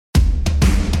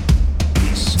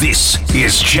This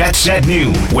is Jets at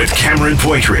Noon with Cameron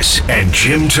Poitras and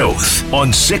Jim Toth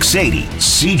on 680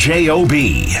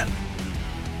 CJOB.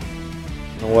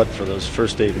 You know what? For those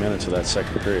first 8 minutes of that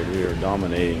second period, we were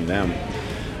dominating them,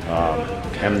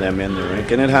 hemming them in the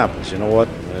rink, and it happens. You know what?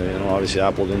 Obviously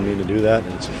Apple didn't mean to do that,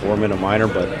 and it's a 4-minute minor,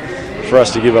 but for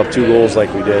us to give up 2 goals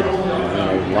like we did,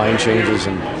 line changes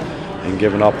and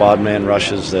giving up odd man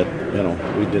rushes that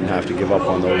we didn't have to give up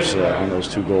on those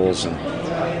 2 goals, and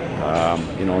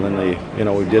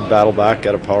then we did battle back,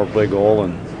 got a power play goal,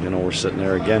 and we're sitting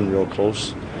there again real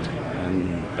close,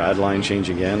 and bad line change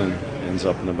again, and ends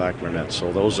up in the back of our net.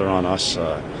 So those are on us.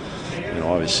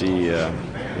 Obviously,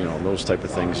 those type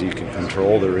of things you can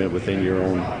control. They're within your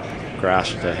own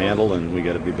grasp to handle, and we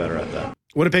got to be better at that.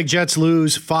 Winnipeg Jets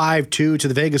lose 5-2 to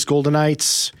the Vegas Golden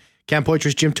Knights. Cam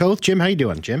Poitras, Jim Toth. Jim, how you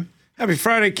doing, Jim? Happy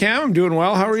Friday, Cam. I'm doing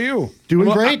well. How are you? Doing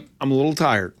great. I'm a little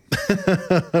tired.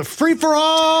 Free for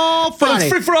all Friday.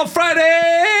 Free for all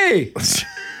Friday.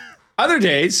 Other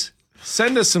days,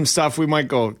 send us some stuff. We might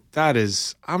go,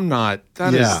 is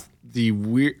the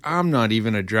weird. I'm not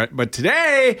even a dread. But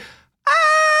today,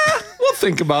 we'll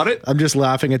think about it. I'm just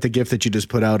laughing at the GIF that you just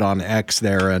put out on X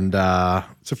there, and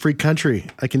it's a free country.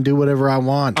 I can do whatever I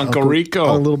want. Uncle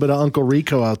Rico. A little bit of Uncle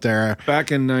Rico out there.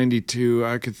 Back in 92,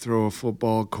 I could throw a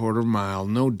football quarter mile.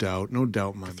 No doubt,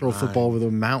 Throw a football over the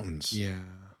mountains. Yeah.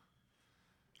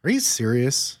 Are you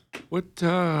serious? What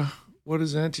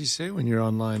does Auntie say when you're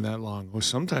online that long? Well,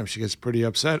 sometimes she gets pretty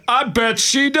upset. I bet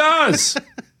she does.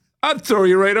 I'd throw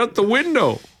you right out the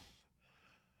window.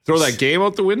 Throw that game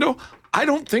out the window? I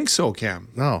don't think so, Cam.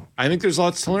 No. I think there's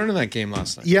lots to learn in that game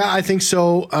last night. Yeah, I think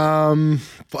so.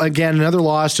 Again, another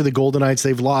loss to the Golden Knights.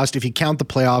 They've lost, if you count the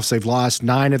playoffs, they've lost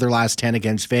 9 of their last 10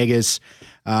 against Vegas.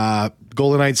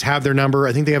 Golden Knights have their number.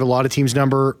 I think they have a lot of teams'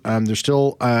 number. They're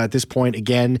still, at this point,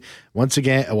 at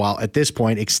this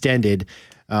point, extended,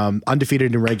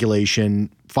 undefeated in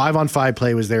regulation. 5-on-5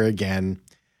 play was there again.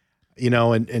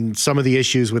 And some of the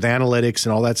issues with analytics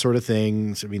and all that sort of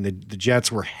things. I mean, the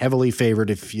Jets were heavily favored.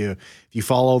 If you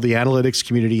follow the analytics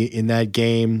community in that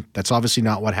game, that's obviously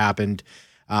not what happened.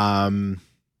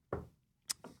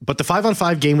 But the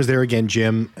 5-on-5 game was there again,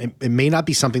 Jim. It may not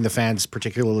be something the fans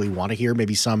particularly want to hear.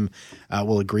 Maybe some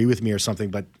will agree with me or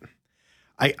something. But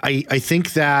I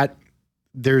think that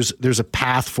there's a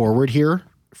path forward here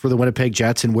for the Winnipeg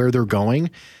Jets and where they're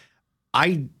going.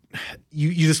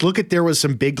 You just look at, there was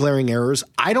some big glaring errors.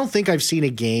 I don't think I've seen a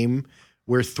game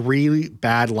where 3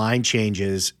 bad line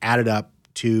changes added up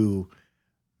to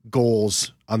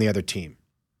goals on the other team.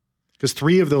 Because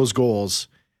 3 of those goals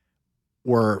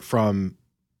were from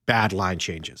bad line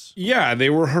changes. Yeah, they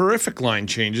were horrific line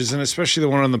changes, and especially the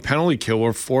one on the penalty kill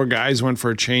where 4 guys went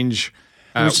for a change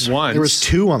at once. There was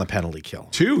 2 on the penalty kill.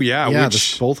 2, yeah. Yeah,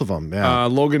 both of them, yeah.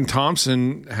 Logan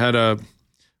Thompson had an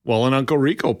Uncle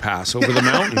Rico pass over the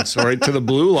mountains, right to the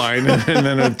blue line, and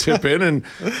then a tip in, and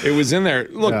it was in there.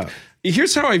 Look,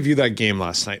 Here's how I view that game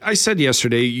last night. I said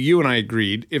yesterday, you and I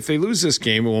agreed, if they lose this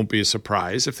game, it won't be a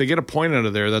surprise. If they get a point out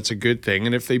of there, that's a good thing.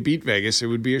 And if they beat Vegas, it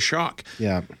would be a shock.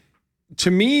 Yeah.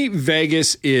 To me,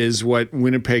 Vegas is what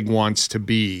Winnipeg wants to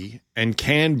be and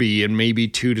can be in maybe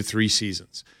 2 to 3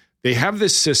 seasons. They have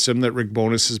this system that Rick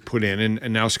Bowness has put in,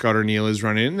 and now Scott O'Neill is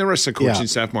running, and the rest of the coaching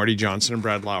staff, Marty Johnson and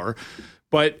Brad Lauer.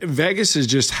 But Vegas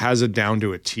just has it down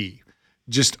to a T.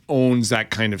 Just owns that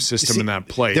kind of system and that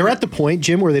play. They're at the point,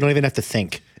 Jim, where they don't even have to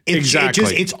think.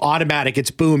 Exactly. It's automatic. It's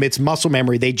boom. It's muscle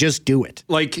memory. They just do it.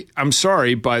 Like, I'm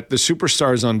sorry, but the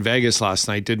superstars on Vegas last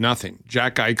night did nothing.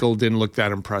 Jack Eichel didn't look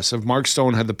that impressive. Mark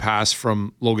Stone had the pass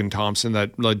from Logan Thompson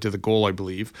that led to the goal, I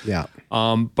believe. Yeah.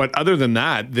 But other than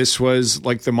that, this was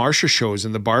like the Marsha shows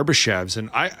and the Barbashevs. And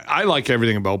I like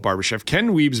everything about Barbashev. Ken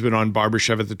Weeb's been on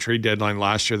Barbashev at the trade deadline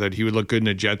last year that he would look good in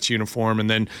a Jets uniform. And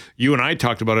then you and I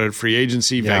talked about it at free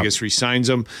agency. Yeah. Vegas re-signs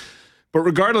him. But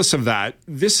regardless of that,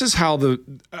 this is how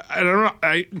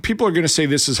people are going to say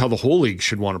this is how the whole league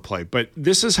should want to play, but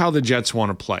this is how the Jets want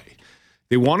to play.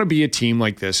 They want to be a team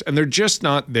like this, and they're just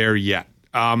not there yet.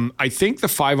 I think the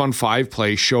 5-on-5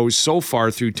 play shows so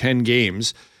far through 10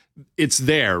 games, it's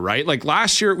there, right? Like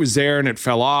last year it was there and it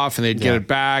fell off and they'd get it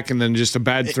back and then just a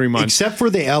bad 3 months. Except for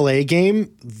the LA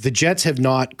game, the Jets have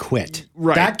not quit.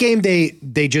 Right. That game,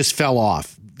 they just fell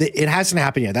off. It hasn't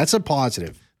happened yet. That's a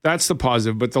positive. That's the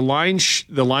positive, but the line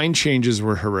changes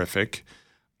were horrific,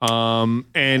 and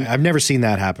I've never seen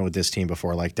that happen with this team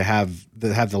before. Like to have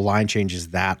the line changes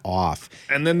that off,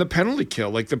 and then the penalty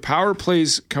kill, like the power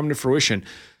plays come to fruition.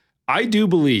 I do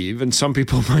believe, and some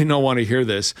people might not want to hear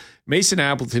this, Mason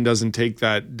Appleton doesn't take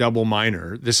that double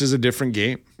minor. This is a different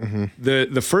game. Mm-hmm.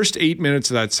 The first 8 minutes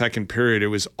of that second period, it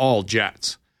was all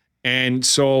Jets. And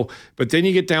so, but then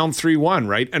you get down 3-1,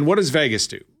 right? And what does Vegas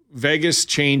do? Vegas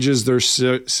changes their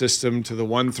system to the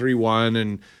 1-3-1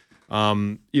 and,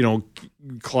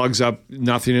 clogs up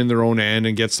nothing in their own end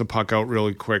and gets the puck out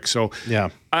really quick. So yeah,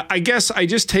 I guess I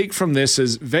just take from this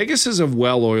is Vegas is a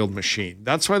well-oiled machine.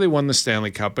 That's why they won the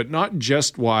Stanley Cup, but not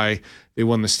just why they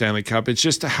won the Stanley Cup. It's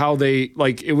just how they,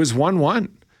 it was 1-1.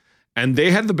 And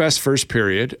they had the best first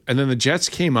period, and then the Jets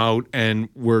came out and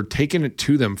were taking it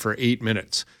to them for 8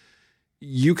 minutes.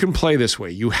 You can play this way.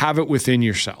 You have it within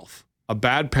yourself. A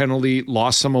bad penalty,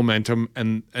 lost some momentum,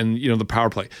 and the power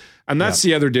play. And that's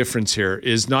the other difference here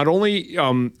is not only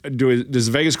does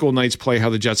the Vegas Golden Knights play how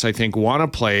the Jets, I think, want to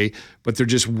play, but they're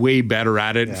just way better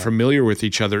at it and familiar with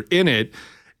each other in it,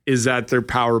 is that their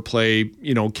power play,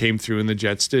 came through and the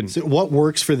Jets didn't. So what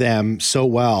works for them so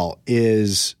well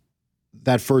is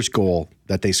that first goal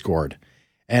that they scored.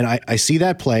 And I see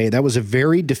that play. That was a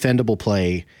very defendable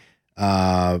play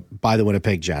by the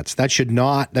Winnipeg Jets. That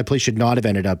play should not have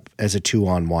ended up as a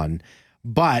 2-on-1.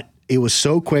 But it was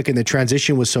so quick and the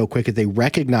transition was so quick that they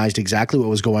recognized exactly what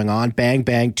was going on. Bang,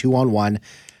 bang, 2-on-1.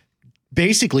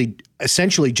 Basically,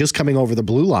 essentially just coming over the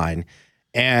blue line.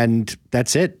 And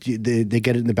that's it. They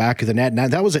get it in the back of the net. Now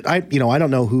that was it. I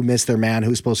don't know who missed their man,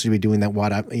 who's supposed to be doing that.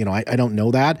 I don't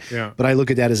know that. Yeah. But I look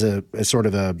at that as a sort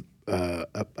of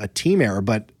a team error.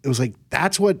 But it was like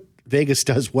that's what Vegas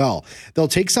does well. They'll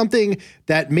take something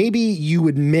that maybe you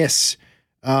would miss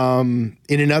in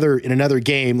another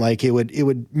game, like it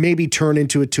would maybe turn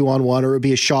into a 2-on-1 or it would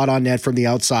be a shot on net from the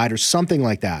outside or something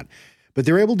like that. But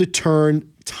they're able to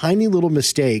turn tiny little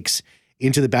mistakes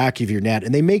into the back of your net,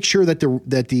 and they make sure that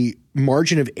the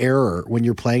margin of error when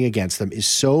you're playing against them is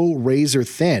so razor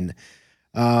thin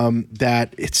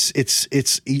that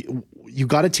it's you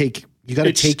got to take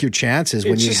your chances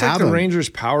when you have like them. the Rangers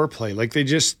power play. Like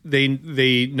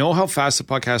they know how fast the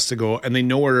puck has to go, and they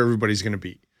know where everybody's going to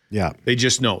be. Yeah, they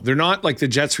just know. They're not like the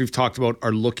Jets we've talked about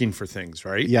are looking for things,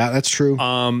 right? Yeah, that's true.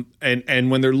 And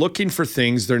when they're looking for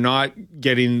things, they're not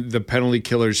getting the penalty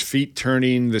killer's feet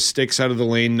turning, the sticks out of the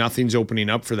lane. Nothing's opening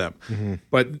up for them. Mm-hmm.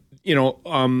 But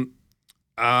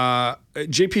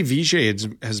JP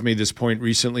Vijay has made this point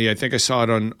recently. I think I saw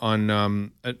it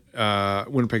on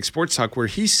Winnipeg Sports Talk where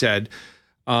he said,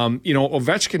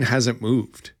 Ovechkin hasn't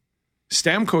moved,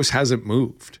 Stamkos hasn't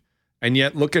moved. And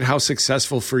yet, look at how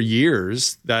successful for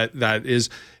years that is.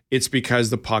 It's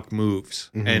because the puck moves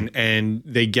and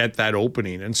they get that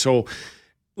opening. And so,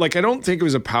 I don't think it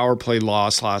was a power play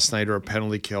loss last night or a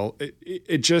penalty kill.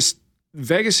 It just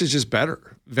Vegas is just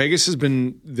better. Vegas has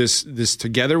been this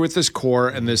together with this core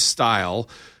and this style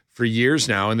for years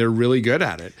now, and they're really good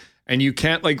at it. And you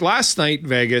can't last night,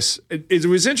 Vegas. It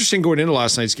was interesting going into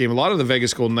last night's game. A lot of the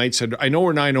Vegas Golden Knights said, "I know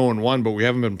we're 9-0-1, but we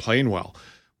haven't been playing well."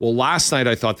 Well, last night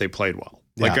I thought they played well.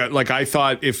 I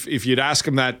thought if you'd ask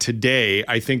them that today,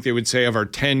 I think they would say of our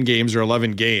 10 games or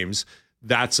 11 games,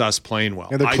 that's us playing well.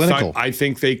 Yeah, they're clinical. I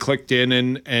think they clicked in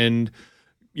and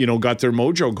got their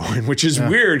mojo going, which is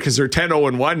weird because they're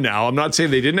 10-0-1 now. I'm not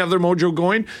saying they didn't have their mojo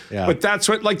going, but that's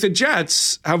what, the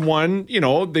Jets have won,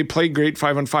 they played great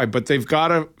 5-on-5, but they've got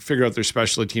to figure out their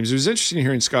specialty teams. It was interesting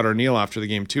hearing Scott Arniel after the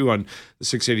game too on the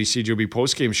 680 CJOB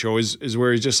postgame show is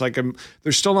where he's just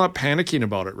they're still not panicking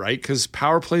about it, right? Because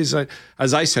power plays,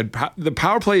 as I said, the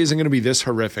power play isn't going to be this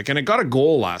horrific. And it got a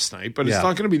goal last night, but it's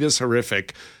not going to be this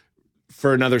horrific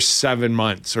for another 7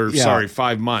 months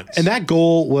 5 months. And that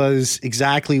goal was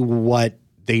exactly what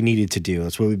they needed to do.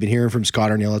 That's what we've been hearing from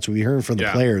Scott Arniel. That's what we're hearing from the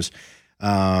players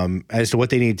as to what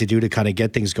they needed to do to kind of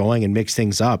get things going and mix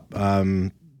things up.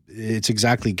 It's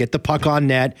exactly get the puck on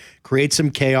net, create some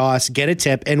chaos, get a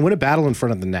tip, and win a battle in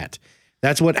front of the net.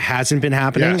 That's what hasn't been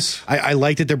happening. Yes. I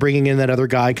like that they're bringing in that other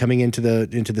guy coming into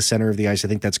the center of the ice. I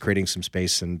think that's creating some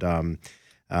space and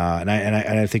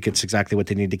I think it's exactly what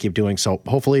they need to keep doing. So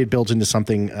hopefully it builds into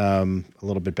something a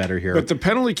little bit better here. But the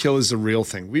penalty kill is the real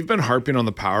thing. We've been harping on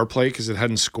the power play because it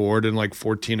hadn't scored in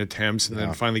 14 attempts and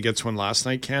then finally gets one last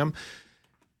night, Cam.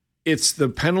 It's the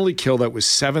penalty kill that was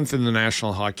 7th in the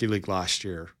National Hockey League last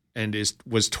year and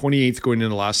was 28th going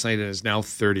into last night and is now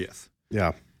 30th.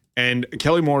 Yeah. And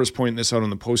Kelly Moore was pointing this out on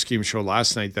the post-game show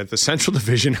last night that the Central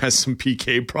Division has some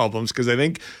PK problems because I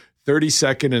think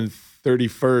 32nd and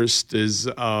 31st is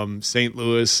St.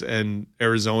 Louis and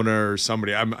Arizona or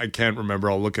somebody. I can't remember.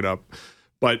 I'll look it up.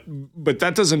 But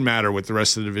that doesn't matter what the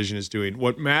rest of the division is doing.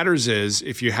 What matters is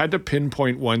if you had to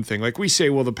pinpoint one thing, like we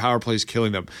say, well, the power play is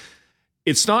killing them.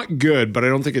 It's not good, but I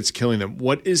don't think it's killing them.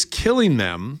 What is killing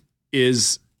them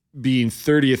is being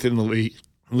 30th in the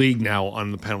league now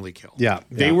on the penalty kill. Yeah.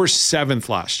 They were 7th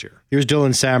last year. Here's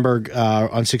Dylan Sandberg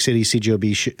on 680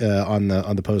 CJOB on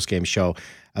the post-game show.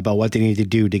 about what they need to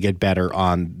do to get better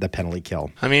on the penalty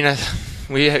kill. I mean,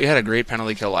 we had a great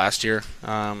penalty kill last year,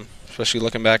 especially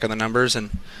looking back on the numbers, and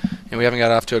we haven't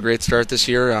got off to a great start this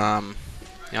year.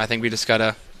 I think we just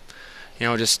gotta,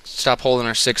 just stop holding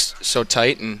our sticks so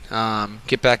tight and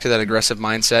get back to that aggressive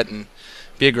mindset and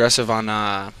be aggressive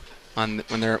on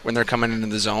when they're coming into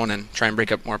the zone and try and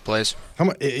break up more plays.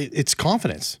 It's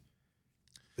confidence.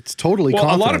 It's totally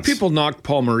confidence. A lot of people knocked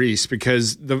Paul Maurice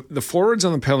because the forwards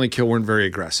on the penalty kill weren't very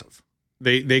aggressive.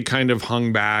 They kind of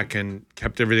hung back and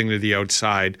kept everything to the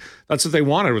outside. That's what they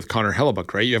wanted with Connor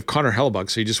Hellebuck, right? You have Connor Hellebuck,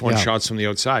 so you just want shots from the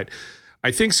outside. I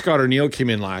think Scott O'Neill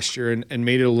came in last year and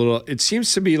made it a little, it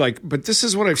seems to be like, but this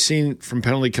is what I've seen from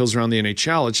penalty kills around the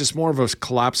NHL. It's just more of a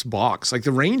collapsed box. Like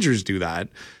the Rangers do that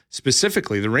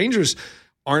specifically. The Rangers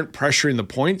aren't pressuring the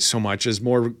point so much as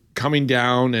more coming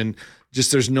down and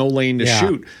just there's no lane to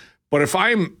shoot. But if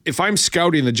I'm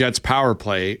scouting the Jets power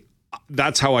play,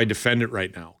 that's how I defend it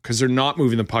right now because they're not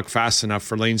moving the puck fast enough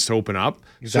for lanes to open up.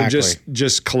 Exactly. So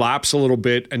just collapse a little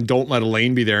bit and don't let a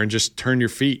lane be there and just turn your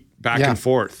feet back and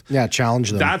forth. Yeah, challenge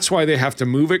them. That's why they have to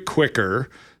move it quicker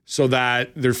so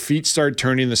that their feet start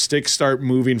turning, the sticks start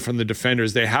moving from the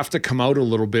defenders. They have to come out a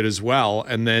little bit as well,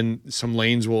 and then some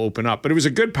lanes will open up. But it was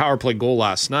a good power play goal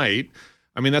last night.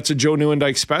 I mean, that's a Joe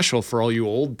Nieuwendyk special for all you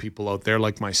old people out there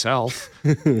like myself.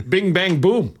 Bing, bang,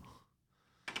 boom.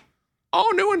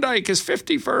 Oh, Nieuwendyk is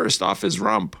 51st off his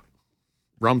rump.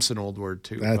 Rump's an old word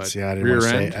too. That's I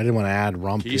didn't want to add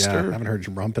rump. Keister. Yeah, I haven't heard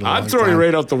rump in a long time. I'd throw you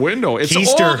right out the window.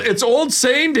 It's old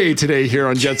saying day today here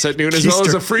on Jets at Noon as well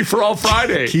as a free for all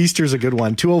Friday. Keister's a good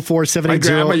one. 204-780. My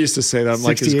grandma used to say that. I'm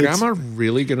like, is grandma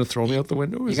really going to throw me out the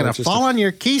window? You're going to fall on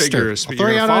your Keister. I'll throw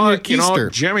you out on your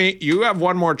Keister. Jimmy, you have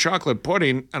one more chocolate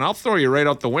pudding and I'll throw you right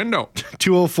out the window.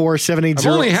 204-780. I've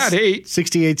only had 8.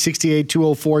 6868.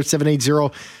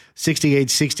 204-780.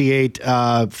 6868.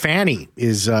 Fanny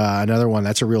is another one.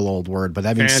 That's a real old word, but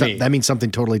that means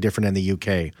something totally different in the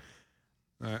UK.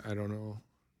 I don't know.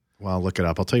 Well, look it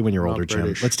up. I'll tell you when you're older,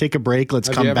 British. Jim. Let's take a break. Let's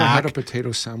come back. Have you ever had a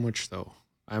potato sandwich, though?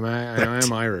 I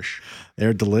am Irish.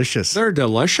 They're delicious. They're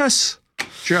delicious,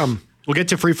 Jim. We'll get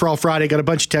to Free For All Friday. Got a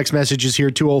bunch of text messages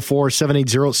here,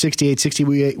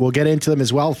 204-780-6860. We'll get into them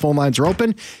as well. Phone lines are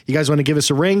open. You guys want to give us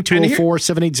a ring,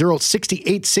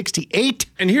 204-780-6868.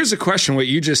 And here's a question, what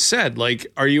you just said. Like,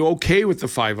 are you okay with the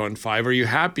 5-on-5? Are you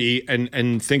happy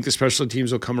and think the special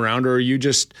teams will come around? Or are you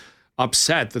just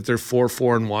upset that they're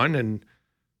 4-4-1? And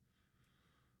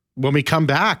when we come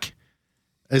back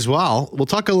as well, we'll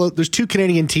talk a little. There's 2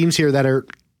 Canadian teams here that are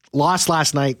lost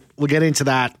last night. We'll get into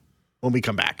that when we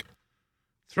come back.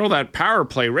 Throw that power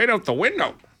play right out the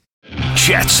window.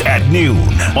 Jets at noon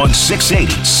on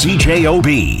 680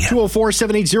 CJOB.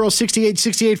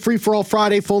 204-780-6868. Free for all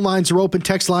Friday. Phone lines are open.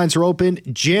 Text lines are open.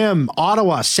 Jim,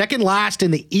 Ottawa, second last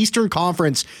in the Eastern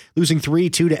Conference, losing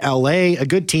 3-2 to LA, a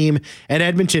good team. And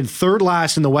Edmonton, third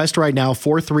last in the West right now,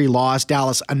 4-3 loss.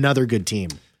 Dallas, another good team.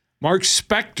 Mark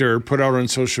Spector put out on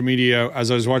social media as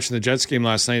I was watching the Jets game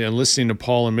last night and listening to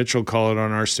Paul and Mitchell call it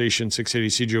on our station,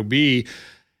 680 CJOB.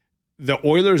 The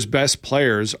Oilers' best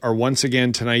players are once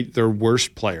again tonight their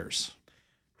worst players.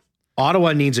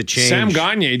 Ottawa needs a change. Sam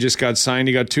Gagner just got signed.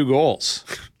 He got 2 goals.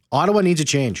 Ottawa needs a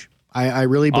change. I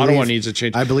really believe Ottawa needs a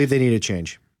change. I believe they need a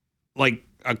change. Like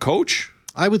a coach?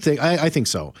 I would think. I think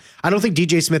so. I don't think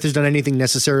DJ Smith has done anything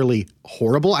necessarily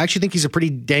horrible. I actually think he's a pretty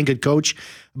dang good coach.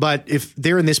 But if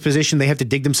they're in this position, they have to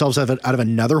dig themselves out of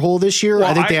another hole this year. Well,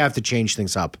 I think they have to change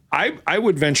things up. I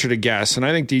would venture to guess, and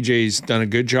I think DJ's done a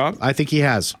good job. I think he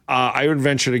has. I would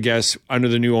venture to guess under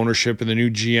the new ownership and the new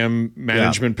GM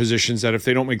management positions that if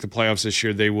they don't make the playoffs this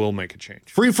year, they will make a change.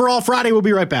 Free for all Friday. We'll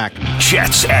be right back.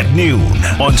 Jets at noon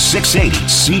on 680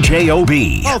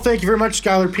 CJOB. Oh, thank you very much,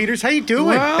 Skylar Peters. How you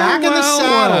doing? Back in the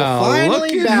saddle.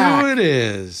 Finally look back. Who it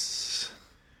is.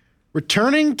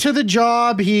 Returning to the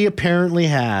job he apparently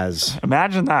has.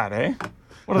 Imagine that, eh?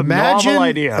 What a novel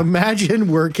idea.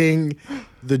 Imagine working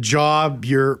the job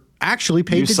you're actually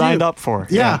paid to do. You signed up for.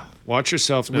 Yeah. Watch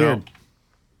yourself now. Weird.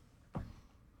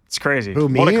 It's crazy. Who,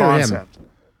 me what a or concept. him?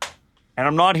 And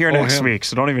I'm not here next him. week,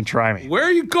 so don't even try me. Where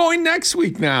are you going next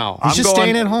week now? He's just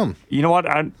staying at home. You know what?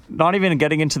 I'm not even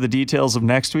getting into the details of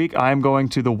next week. I'm going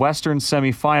to the Western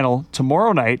semifinal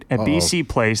tomorrow night at BC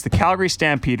Place, the Calgary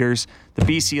Stampeders, the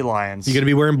BC Lions. You going to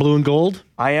be wearing blue and gold?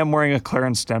 I am wearing a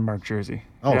Clarence Denmark jersey.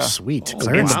 Oh, Yeah. sweet. Oh,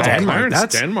 Clarence wow. Denmark.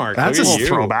 Clarence Denmark. That's a Look at you.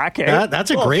 throwback, eh?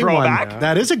 That's a Little great throwback. one.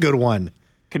 That is a good one.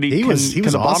 Can He was the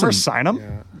awesome. Bombers sign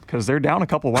him? Because they're down a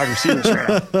couple wide receivers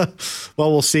right now.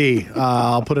 Well, we'll see.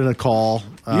 I'll put in a call.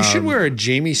 You should wear a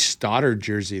Jamie Stoddard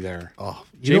jersey there. Oh,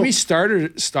 Jamie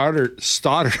Stoddard.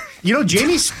 You know,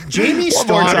 Jamie Jamie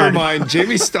Stoddard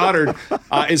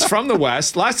is from the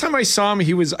West. Last time I saw him,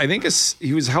 he was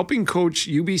helping coach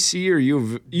UBC or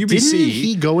UBC. Didn't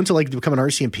he go into like to become an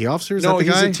RCMP officer? Is that the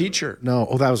guy? He's a teacher. No,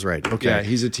 that was right. Okay, yeah,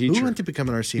 he's a teacher. Who went to become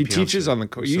an RCMP? He teaches officer? on the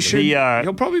coach.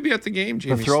 He'll probably be at the game.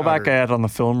 Jamie The throwback Stoddard. I had on the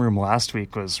film room last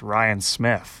week was Ryan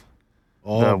Smith.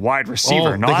 The wide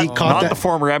receiver, not the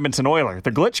former Edmonton Oiler,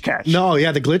 the glitch catch. No,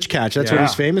 yeah, the glitch catch. That's what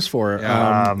he's famous for.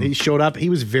 Yeah. He showed up. He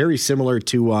was very similar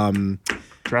to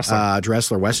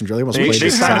Dressler, Weston Dressler. They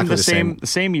signed him the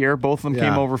same year. Both of them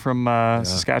came over from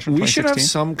Saskatchewan. We should 2016. have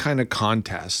some kind of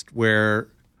contest where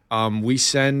we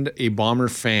send a Bomber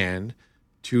fan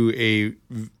to a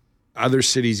other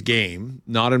city's game,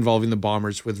 not involving the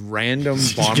Bombers, with random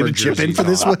Bomber You're gonna chip in for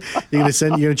this one? You're gonna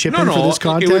chip in for this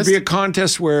contest? It would be a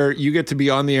contest where you get to be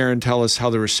on the air and tell us how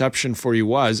the reception for you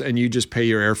was, and you just pay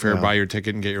your airfare, buy your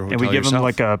ticket, and get your hotel. And we give yourself. him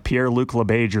like a Pierre-Luc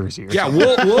Labbé jersey. Yeah,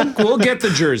 we'll get the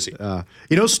jersey.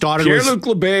 Stoddard Pierre-Luc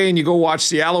Labbé, and you go watch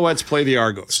the Alouettes play the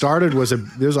Argos. Stoddard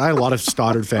I had a lot of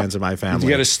Stoddard fans in my family. You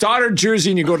get a Stoddard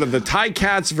jersey, and you go to the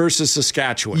Ticats versus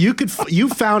Saskatchewan. You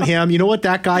found him. You know what?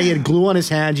 That guy, he had glue on his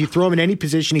hands. You throw him in any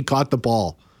position, he caught the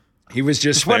ball. He was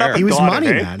just went there. up He was got money,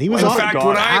 it, eh? man. He was In on fact,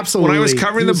 absolutely. when I was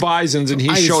covering the Bisons and he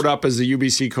I showed up as the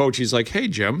UBC coach, he's like, "Hey,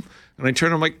 Jim," and I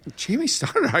turned. I'm like, "Jamie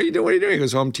Stoddard, how you doing? What are you doing?" He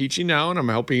goes, "Oh, I'm teaching now, and I'm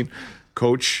helping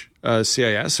coach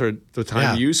CIS or at the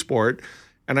time U Sport."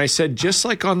 And I said, "Just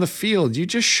like on the field, you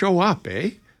just show up,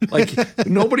 eh?" Like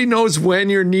nobody knows when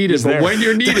you're needed, but when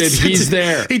you're needed, he's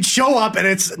there. He'd show up, and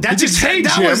that's Just hey,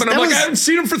 Jim, and I'm like, I haven't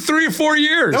seen him for 3 or 4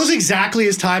 years. That was exactly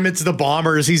his time into the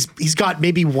Bombers. He's got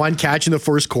maybe one catch in the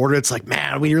first quarter. It's like,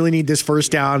 man, we really need this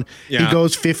first down. Yeah. He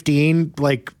goes 15,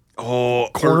 like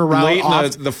corner route late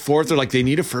off. in the fourth. They're like, they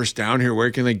need a first down here. Where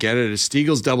can they get it?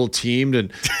 Stiegel's double teamed,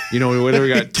 and whatever.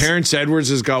 We got Terrence Edwards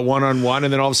has got 1-on-1,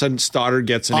 and then all of a sudden Stoddard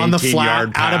gets an on the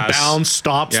 18-yard flat, pass. out of bounds,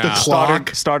 stops the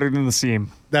clock. Started in the seam.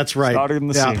 That's right. Started in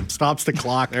the seam. Stops the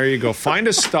clock. There you go. Find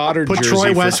a Stoddard Put jersey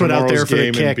Troy for Westwood out there tomorrow's for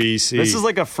the game kick. in BC. This is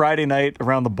like a Friday night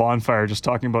around the bonfire, just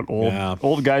talking about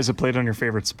old guys that played on your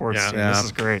favorite sports team. This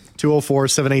is great.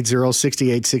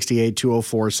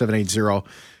 204-780-6868,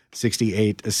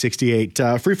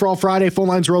 204-780-6868. Free for all Friday. Phone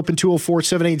lines are open,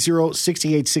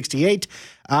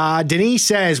 204-780-6868. Denise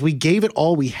says, we gave it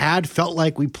all we had. Felt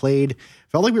like we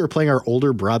were playing our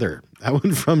older brother. That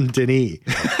one from Denis,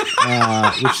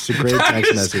 which is a great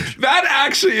text message. That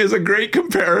actually is a great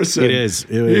comparison. It is.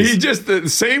 He just the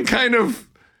same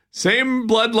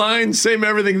bloodline, same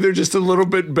everything. They're just a little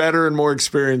bit better and more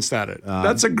experienced at it.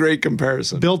 That's a great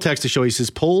comparison. Bill texts to show. He says,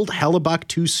 pulled Hellebuck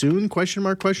too soon? ?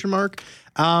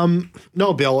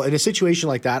 No, Bill. In a situation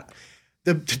like that,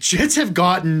 the Jets have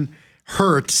gotten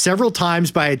hurt several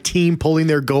times by a team pulling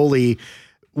their goalie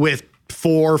with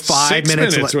 4 or 5 6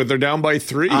 minutes. when they're down by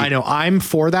 3. I know. I'm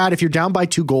for that. If you're down by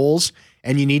 2 goals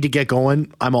and you need to get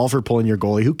going, I'm all for pulling your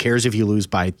goalie. Who cares if you lose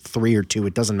by 3 or 2?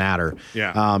 It doesn't matter.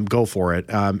 Yeah. Go for it.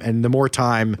 And the more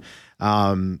time,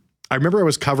 I remember I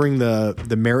was covering the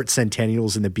Merritt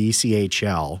Centennials in the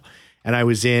BCHL, and I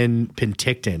was in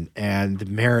Penticton, and the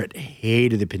Merritt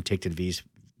hated the Penticton Vs.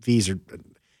 Vs are an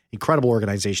incredible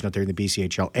organization out there in the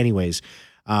BCHL. Anyways,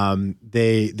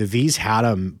 the Vs had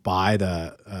them by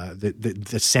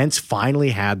the Sens finally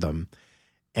had them,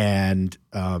 and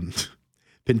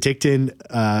Penticton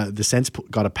the Sens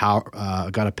took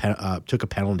a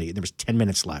penalty. There was 10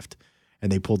 minutes left,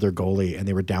 and they pulled their goalie, and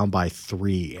they were down by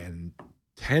 3, and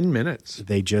 10 minutes.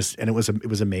 They just, and it was a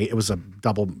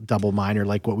double minor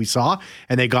like what we saw,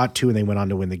 and they got 2 and they went on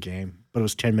to win the game. But it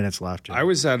was 10 minutes left. I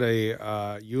was at a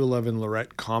U11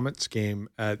 Lorette Comets game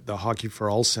at the Hockey for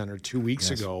All Center 2 weeks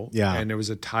ago. Yeah. And it was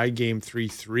a tie game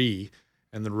 3-3,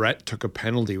 and the Lorette took a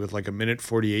penalty with like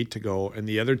 1:48 to go, and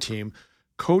the other team,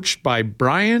 coached by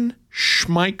Brian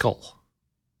Schmeichel,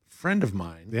 friend of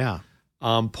mine,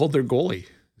 pulled their goalie.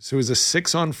 So it was a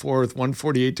 6-on-4 with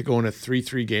 1:48 to go in a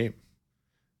 3-3 game.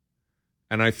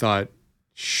 And I thought,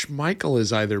 Schmeichel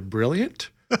is either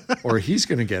brilliant or he's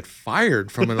going to get fired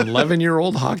from an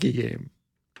 11-year-old hockey game.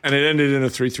 And it ended in a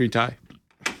 3-3 tie.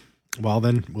 Well,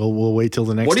 then we'll wait till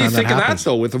the next time. What do you think of that, happens.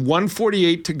 though? With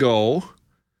 1:48 to go.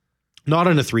 Not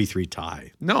in a 3-3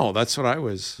 tie. No, that's what I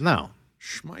was. No.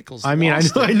 Schmeichel's I mean, I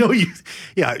know you.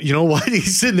 Yeah, you know what?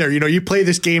 He's sitting there. You play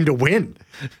this game to win.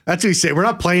 That's what he said. We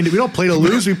don't play to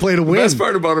lose. We play to win. The best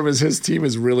part about him is his team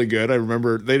is really good. I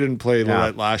remember they didn't play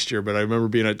Lorette last year, but I remember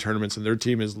being at tournaments and their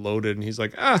team is loaded. And he's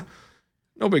like, not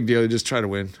No big deal. You just try to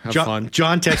win. Have fun.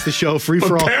 John texts the show, free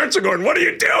for all. Parents are going, what are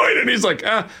you doing? And he's like,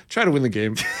 try to win the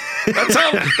game. That's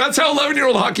how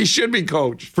 11-year-old hockey should be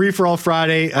coached. Free for all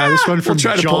Friday. This one from we'll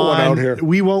try John. to pull one out here.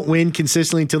 We won't win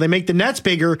consistently until they make the nets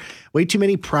bigger. Way too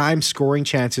many prime scoring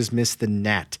chances miss the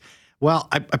net. Well,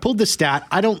 I pulled the stat.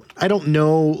 I don't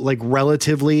know, like,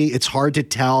 relatively. It's hard to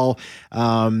tell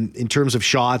in terms of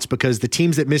shots because the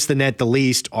teams that miss the net the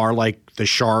least are like the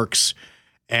Sharks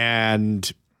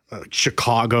and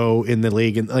Chicago in the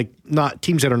league, and like not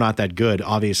teams that are not that good,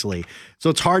 obviously. So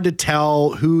it's hard to tell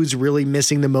who's really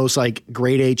missing the most like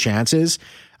grade A chances.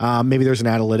 Maybe there's an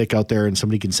analytic out there and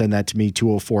somebody can send that to me,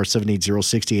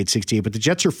 204-780-6868. But the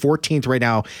Jets are 14th right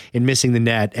now in missing the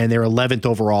net, and they're 11th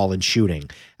overall in shooting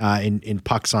in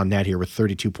pucks on net here with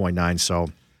 32.9. So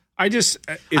it's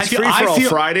free-for-all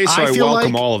Friday, so I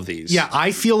welcome all of these. Yeah,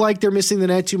 I feel like they're missing the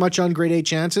net too much on grade A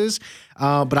chances,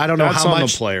 but I don't know how much. That's on the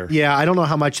player. Yeah, I don't know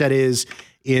how much that is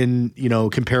in,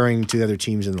 comparing to the other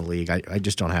teams in the league. I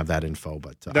just don't have that info,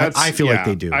 but I feel like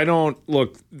they do. I don't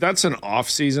look. That's an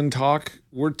off-season talk.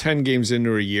 We're 10 games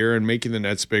into a year, and making the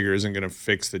nets bigger isn't going to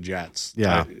fix the Jets.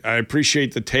 Yeah, I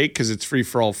appreciate the take because it's free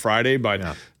for all Friday,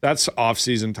 but that's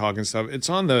off-season talk and stuff. It's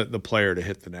on the player to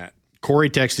hit the net. Corey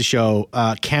texts the show.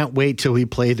 Can't wait till we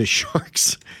play the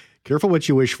Sharks. Careful what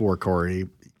you wish for, Corey.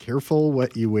 Careful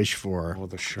what you wish for. Oh,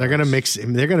 the Sharks. They're gonna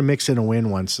mix in a win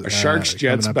once. A Sharks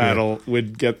Jets battle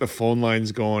would get the phone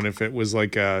lines going if it was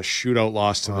like a shootout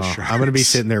loss to the Sharks. I'm gonna be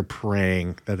sitting there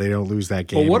praying that they don't lose that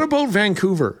game. But what about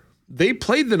Vancouver? They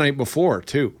played the night before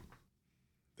too.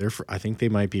 I think they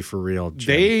might be for real.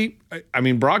 Jim.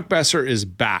 Brock Besser is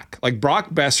back. Like Brock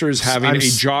Besser is having a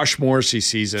Josh Morrissey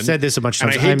season. Said this a bunch of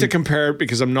times. And I hate to compare it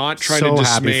because I'm not trying to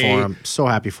dismay. So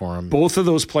happy for him. Both of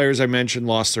those players I mentioned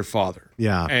lost their father.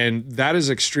 Yeah. And that is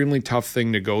an extremely tough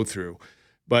thing to go through.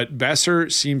 But Besser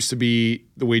seems to be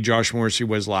the way Josh Morrissey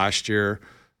was last year,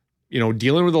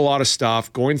 dealing with a lot of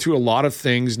stuff, going through a lot of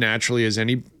things naturally as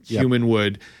any human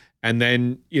would. And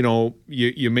then,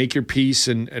 you make your peace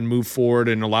and move forward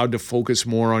and allowed to focus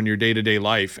more on your day-to-day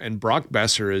life. And Brock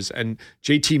Besser is, and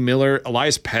JT Miller,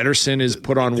 Elias Pettersson is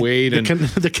put on weight. And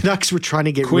the Canucks were trying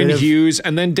to get Quinn rid of Hughes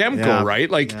and then Demko, right?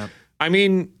 Like,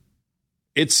 and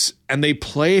they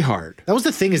play hard. That was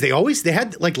the thing is they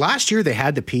had, like last year they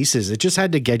had the pieces. It just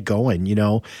had to get going,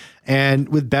 And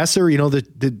with Besser,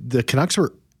 the Canucks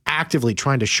were actively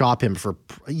trying to shop him for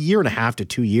a year and a half to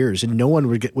 2 years, and no one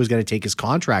was going to take his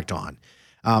contract on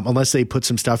unless they put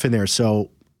some stuff in there.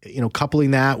 So,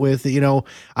 coupling that with,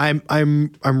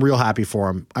 I'm real happy for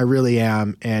him. I really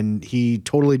am, and he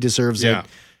totally deserves it.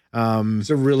 He's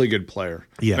a really good player.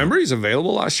 Yeah. Remember, he's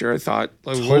available last year. I thought,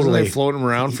 totally. Wasn't they floating him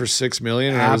around for $6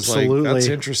 million? And Absolutely, I was like, that's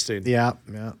interesting. Yeah.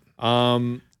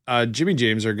 Jimmy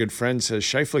James, our good friend, says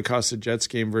Scheifele cost the Jets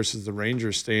game versus the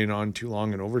Rangers staying on too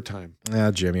long in overtime.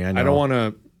 Yeah, Jimmy, I know. I don't want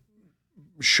to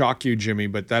shock you, Jimmy,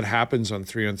 but that happens on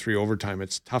 3-on-3 overtime.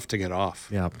 It's tough to get off.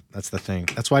 Yeah, that's the thing.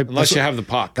 That's why unless you have the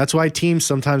puck. That's why teams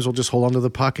sometimes will just hold on to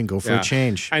the puck and go for a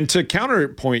change. And to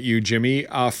counterpoint you, Jimmy,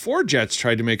 4 Jets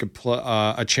tried to make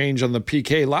a change on the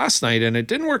PK last night, and it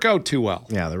didn't work out too well.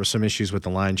 Yeah, there were some issues with the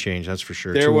line change, that's for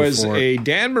sure. There was a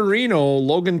Dan Marino,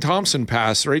 Logan Thompson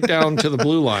pass right down to the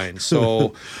blue line.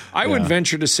 So I would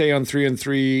venture to say on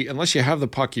 3-on-3, unless you have the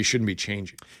puck, you shouldn't be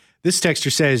changing. This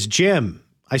texter says, Jim,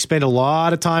 I spent a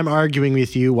lot of time arguing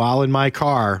with you while in my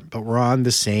car, but we're on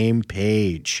the same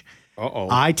page.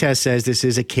 iTest says this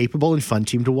is a capable and fun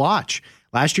team to watch.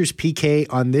 Last year's PK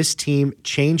on this team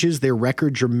changes their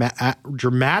record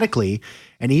dramatically,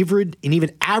 and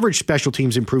even average special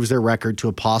teams improves their record to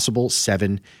a possible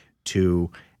 7-2-1.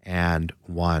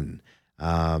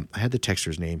 I had the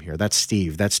texter's name here. That's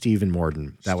Steve. That's Steve and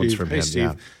Morden. That one's from him.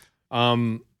 Steve.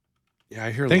 Yeah,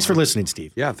 I hear. Thanks for listening,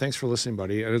 Steve. Yeah, thanks for listening,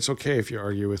 buddy. And it's okay if you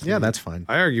argue with me. Yeah, that's fine.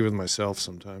 I argue with myself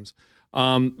sometimes.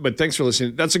 But thanks for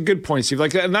listening. That's a good point, Steve.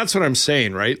 Like, and that's what I'm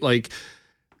saying, right? Like,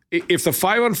 if the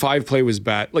 5-on-5 play was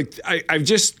bad, like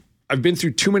I've been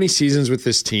through too many seasons with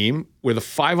this team where the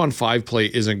 5-on-5 play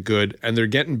isn't good, and they're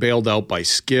getting bailed out by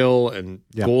skill and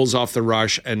goals off the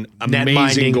rush and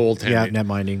amazing goaltending. Yeah, net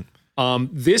minding.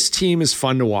 This team is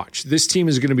fun to watch. This team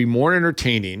is going to be more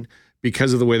entertaining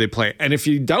because of the way they play. And if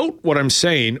you doubt what I'm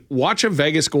saying, watch a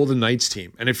Vegas Golden Knights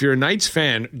team. And if you're a Knights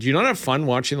fan, do you not have fun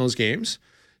watching those games?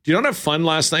 Do you not have fun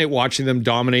last night watching them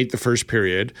dominate the first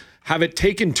period, have it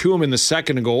taken to them in the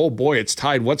second and go, oh boy, it's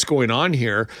tied. What's going on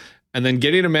here? And then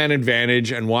getting a man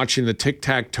advantage and watching the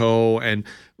tic-tac-toe. And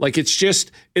like,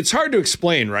 it's hard to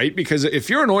explain, right? Because if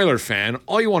you're an Oiler fan,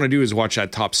 all you want to do is watch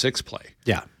that top 6 play.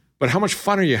 Yeah. But how much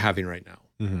fun are you having right now?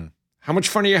 Mm-hmm. How much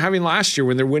fun are you having last year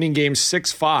when they're winning games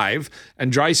 6-5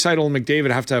 and Draisaitl and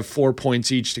McDavid have to have 4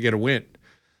 points each to get a win?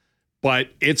 But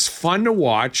it's fun to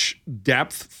watch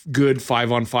depth, good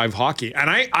 5-on-5 hockey.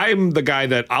 And I'm the guy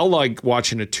that I'll like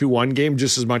watching a 2-1 game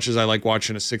just as much as I like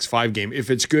watching a 6-5 game if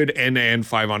it's good end-to-end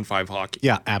 5-on-5 hockey.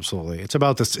 Yeah, absolutely. It's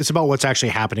about this. It's about what's actually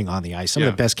happening on the ice. Some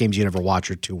of the best games you ever watch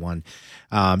are 2-1.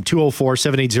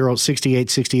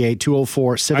 204-780-6868.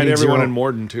 204-780. I had everyone in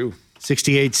Morden too.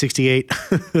 68. This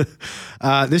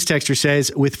texter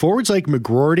says, with forwards like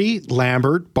McGroarty,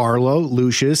 Lambert, Barlow,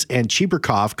 Lucius, and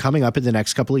Cheeberkoff coming up in the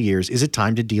next couple of years, is it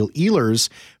time to deal Ehlers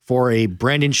for a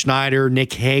Brendan Schneider,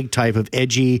 Nick Hague type of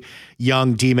edgy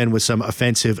young demon with some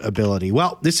offensive ability?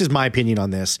 Well, this is my opinion on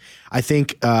this. I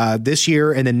think this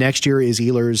year and then next year is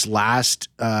Ehlers' last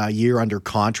year under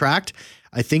contract.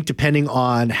 I think depending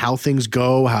on how things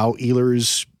go, how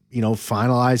Ehlers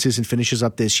finalizes and finishes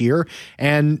up this year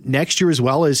and next year, as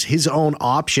well as his own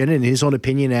option and his own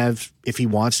opinion of if he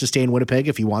wants to stay in Winnipeg,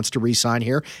 if he wants to re-sign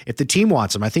here, if the team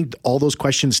wants him. I think all those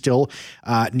questions still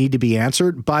need to be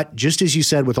answered. But just as you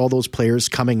said, with all those players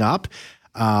coming up,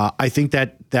 I think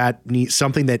that needs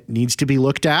something that needs to be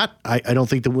looked at. I don't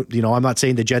think I'm not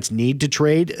saying the Jets need to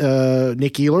trade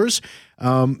Nik Ehlers,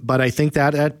 but I think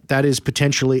that is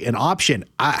potentially an option.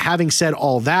 Having said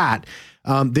all that,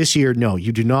 this year, no,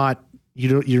 you do not.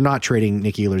 You're not trading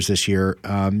Nik Ehlers this year.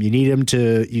 You need him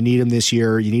this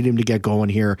year. You need him to get going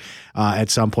here at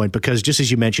some point because, just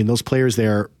as you mentioned, those players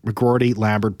there, McGroarty,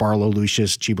 Lambert, Barlow,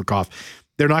 Lucius, Cheeberkoff,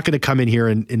 they're not going to come in here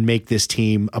and make this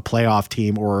team a playoff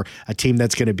team or a team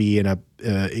that's going to be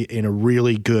in a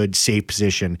really good, safe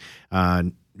position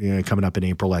coming up in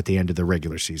April at the end of the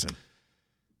regular season.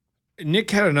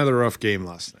 Nick had another rough game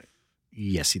last night.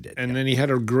 Yes, he did. And then he had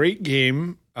a great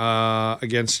game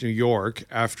against New York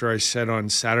after I said on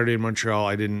Saturday in Montreal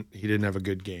he didn't have a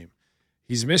good game.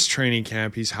 He's missed training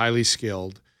camp. He's highly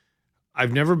skilled.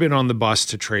 I've never been on the bus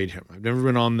to trade him. I've never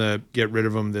been on the get rid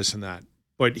of him, this and that.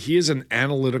 But he is an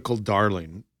analytical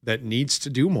darling that needs to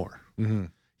do more. Mm-hmm.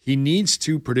 He needs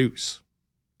to produce.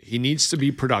 He needs to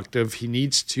be productive. He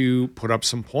needs to put up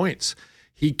some points.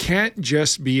 He can't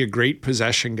just be a great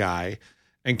possession guy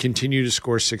and continue to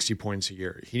score 60 points a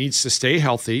year. He needs to stay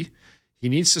healthy. He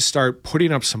needs to start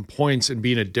putting up some points and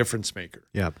being a difference maker.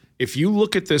 Yep. If you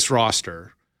look at this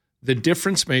roster, the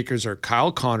difference makers are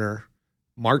Kyle Connor,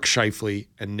 Mark Scheifele,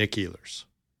 and Nik Ehlers.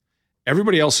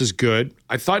 Everybody else is good.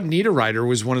 I thought Niederreiter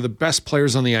was one of the best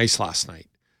players on the ice last night.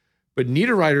 But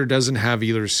Niederreiter doesn't have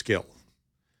Ehlers' skill.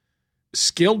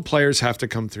 Skilled players have to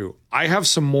come through. I have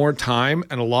some more time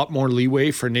and a lot more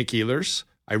leeway for Nik Ehlers.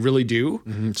 I really do.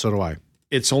 Mm-hmm. So do I.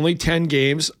 It's only 10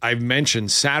 games. I've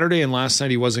mentioned Saturday and last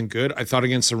night he wasn't good. I thought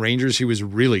against the Rangers he was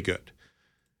really good.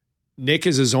 Nick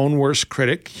is his own worst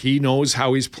critic. He knows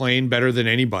how he's playing better than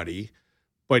anybody,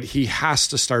 but he has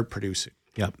to start producing.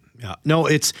 Yep. Yeah. No,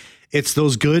 it's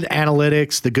those good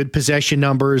analytics, the good possession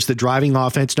numbers, the driving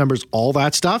offense numbers, all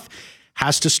that stuff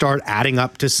has to start adding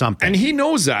up to something. And he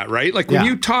knows that, right? Like when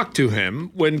you talk to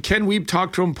him, when Ken Wiebe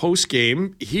talked to him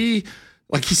post-game,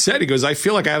 like he said, he goes, I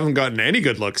feel like I haven't gotten any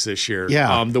good looks this year.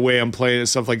 Yeah. The way I'm playing and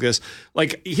stuff like this.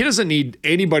 Like he doesn't need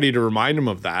anybody to remind him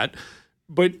of that.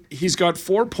 But he's got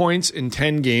 4 points in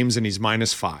 10 games and he's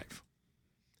 -5.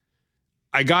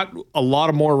 I got a lot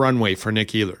of more runway for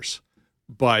Nik Ehlers,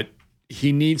 but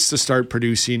he needs to start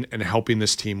producing and helping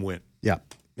this team win. Yeah.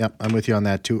 Yep, I'm with you on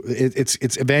that too.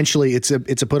 It's eventually it's a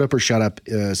put up or shut up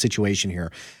situation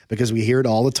here because we hear it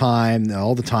all the time.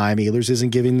 Ehlers isn't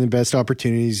giving the best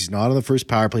opportunities. He's not on the first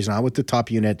power play. He's not with the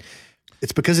top unit.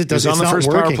 It's because it doesn't. He's on the first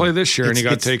power play this year and he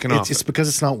got taken off. It's because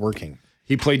it's not working.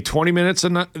 He played 20 minutes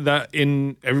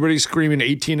in everybody's screaming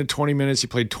 18 to 20 minutes. He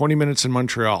played 20 minutes in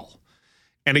Montreal.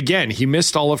 And again, he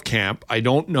missed all of camp. I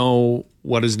don't know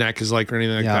what his neck is like or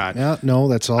anything like that. Yeah, no,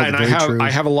 that's all very true.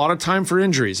 I have a lot of time for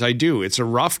injuries. I do. It's a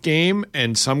rough game,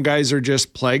 and some guys are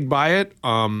just plagued by it.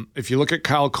 If you look at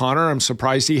Kyle Connor, I'm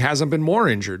surprised he hasn't been more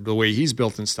injured the way he's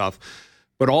built and stuff.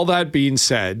 But all that being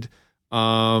said,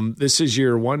 this is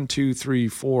year 1, 2, 3,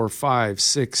 4, 5,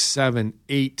 6, 7,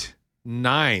 8,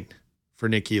 9 for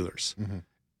Nik Ehlers. Mm-hmm.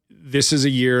 This is a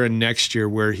year and next year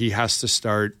where he has to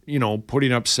start,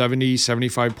 putting up 70,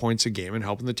 75 points a game and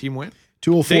helping the team win.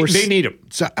 204. They need him.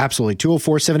 Absolutely.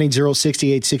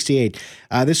 204-780-6868.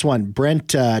 This one, Brent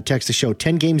texts the show,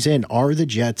 10 games in, are the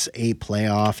Jets a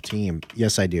playoff team?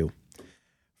 Yes, I do.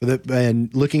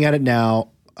 And looking at it now,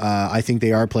 I think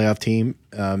they are a playoff team.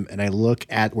 And I look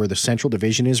at where the Central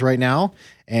Division is right now,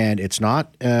 and it's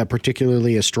not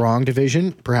particularly a strong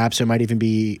division. Perhaps it might even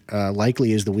be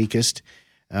likely is the weakest.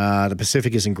 The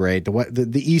Pacific isn't great.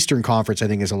 The Eastern Conference, I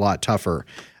think, is a lot tougher.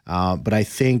 But I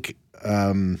think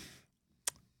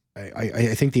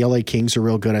I think the LA Kings are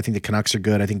real good. I think the Canucks are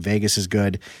good. I think Vegas is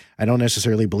good. I don't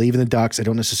necessarily believe in the Ducks. I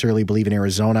don't necessarily believe in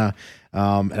Arizona.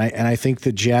 And I think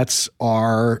the Jets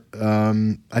are.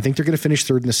 I think they're going to finish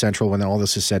third in the Central when all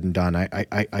this is said and done.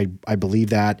 I believe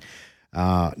that.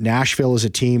 Nashville is a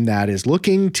team that is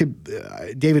looking to.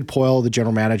 David Poile, the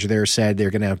general manager there, said they're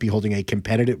going to be holding a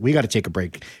competitive. We got to take a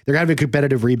break. They're going to have a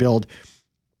competitive rebuild.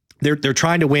 They're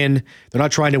trying to win. They're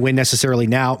not trying to win necessarily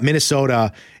now.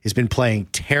 Minnesota has been playing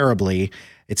terribly.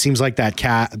 It seems like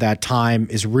that time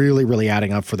is really, really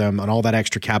adding up for them, and all that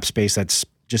extra cap space that's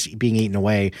just being eaten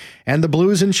away. And the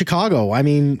Blues in Chicago. I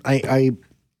mean, I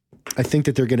think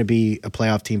that they're going to be a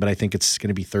playoff team, but I think it's going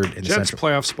to be third in the Central. Jets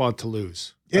playoff spot to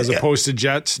lose. As opposed to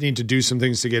Jets need to do some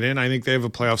things to get in. I think they have a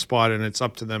playoff spot, and it's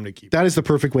up to them to keep. That is the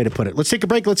perfect way to put it. Let's take a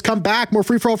break. Let's come back. More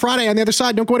Free For All Friday on the other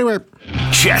side. Don't go anywhere.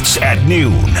 Jets at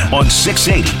noon on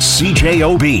 680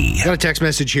 CJOB. Got a text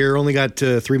message here. Only got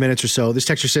 3 minutes or so. This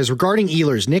texter says, regarding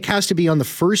Ehlers, Nick has to be on the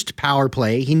first power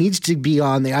play. He needs to be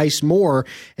on the ice more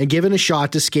and given a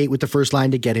shot to skate with the first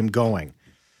line to get him going.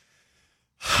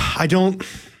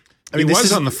 I mean, he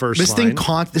was on the first line.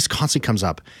 This constantly comes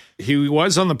up. He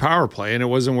was on the power play, and it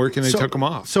wasn't working. They took him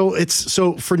off. So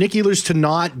for Nik Ehlers to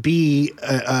not be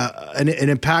an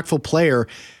impactful player,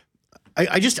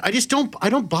 I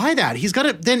don't buy that. He's got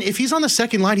to then, if he's on the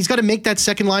second line, he's got to make that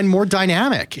second line more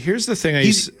dynamic. Here's the thing I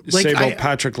say about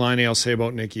Patrick Laine, I'll say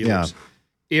about Nik Ehlers. Yeah.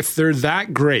 If they're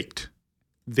that great,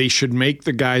 they should make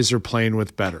the guys they're playing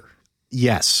with better.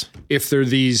 Yes. If they're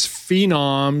these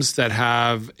phenoms that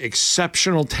have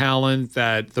exceptional talent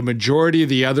that the majority of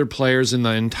the other players in the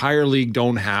entire league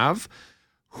don't have,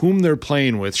 whom they're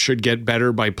playing with should get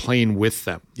better by playing with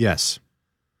them. Yes.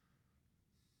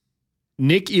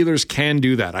 Nik Ehlers can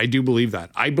do that. I do believe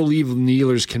that. I believe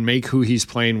Ehlers can make who he's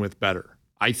playing with better.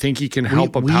 I think he can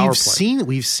help a power play.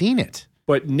 We've seen it.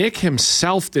 But Nick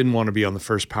himself didn't want to be on the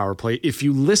first power play. If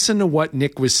you listen to what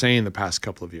Nick was saying the past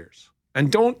couple of years, and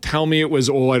don't tell me it was,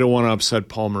 I don't want to upset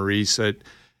Paul Maurice. That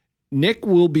Nick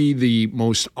will be the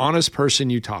most honest person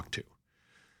you talk to.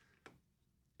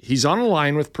 He's on a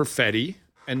line with Perfetti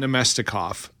and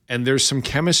Nemestikov, and there's some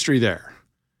chemistry there.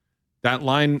 That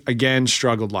line, again,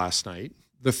 struggled last night.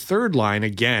 The third line,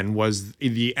 again, was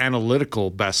the analytical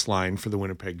best line for the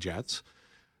Winnipeg Jets.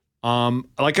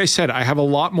 Like I said, I have a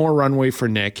lot more runway for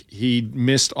Nick. He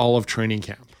missed all of training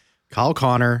camp. Kyle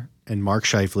Connor and Mark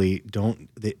Scheifele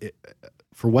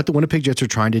for what the Winnipeg Jets are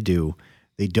trying to do,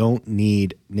 they don't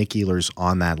need Nik Ehlers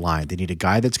on that line. They need a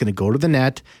guy that's going to go to the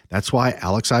net. That's why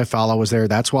Alex Iafallo was there.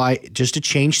 That's why, just to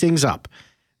change things up,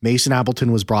 Mason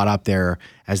Appleton was brought up there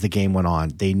as the game went on.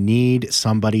 They need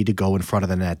somebody to go in front of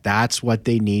the net. That's what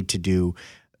they need to do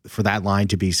for that line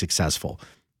to be successful.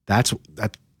 That's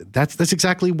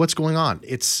exactly what's going on.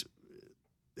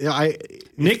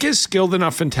 Nick is skilled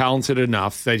enough and talented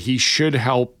enough that he should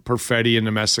help Perfetti and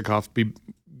Nemestikov be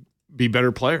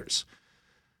better players.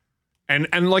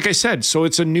 And like I said, so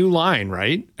it's a new line,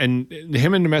 right? And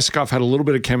him and Nemestikov had a little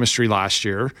bit of chemistry last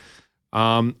year.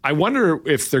 I wonder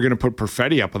if they're going to put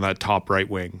Perfetti up on that top right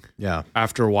wing. Yeah.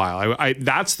 After a while,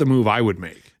 that's the move I would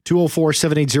make.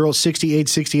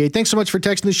 204-780-6868. Thanks so much for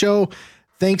texting the show.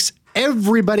 Thanks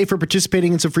everybody for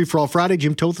participating in some Free For All Friday.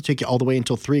 Jim Toth will take you all the way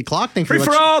until 3 o'clock. Thank you very much.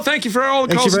 Free For All. Thank you for all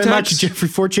the calls and texts. Thank you very much. Jeffrey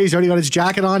Fortier, he's already got his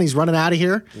jacket on. He's running out of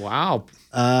here. Wow.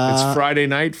 It's Friday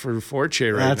night for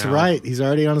Fortier right now. That's right. He's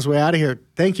already on his way out of here.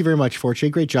 Thank you very much, Fortier.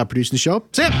 Great job producing the show.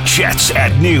 See ya. Jets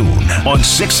at noon on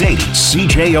 680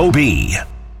 CJOB.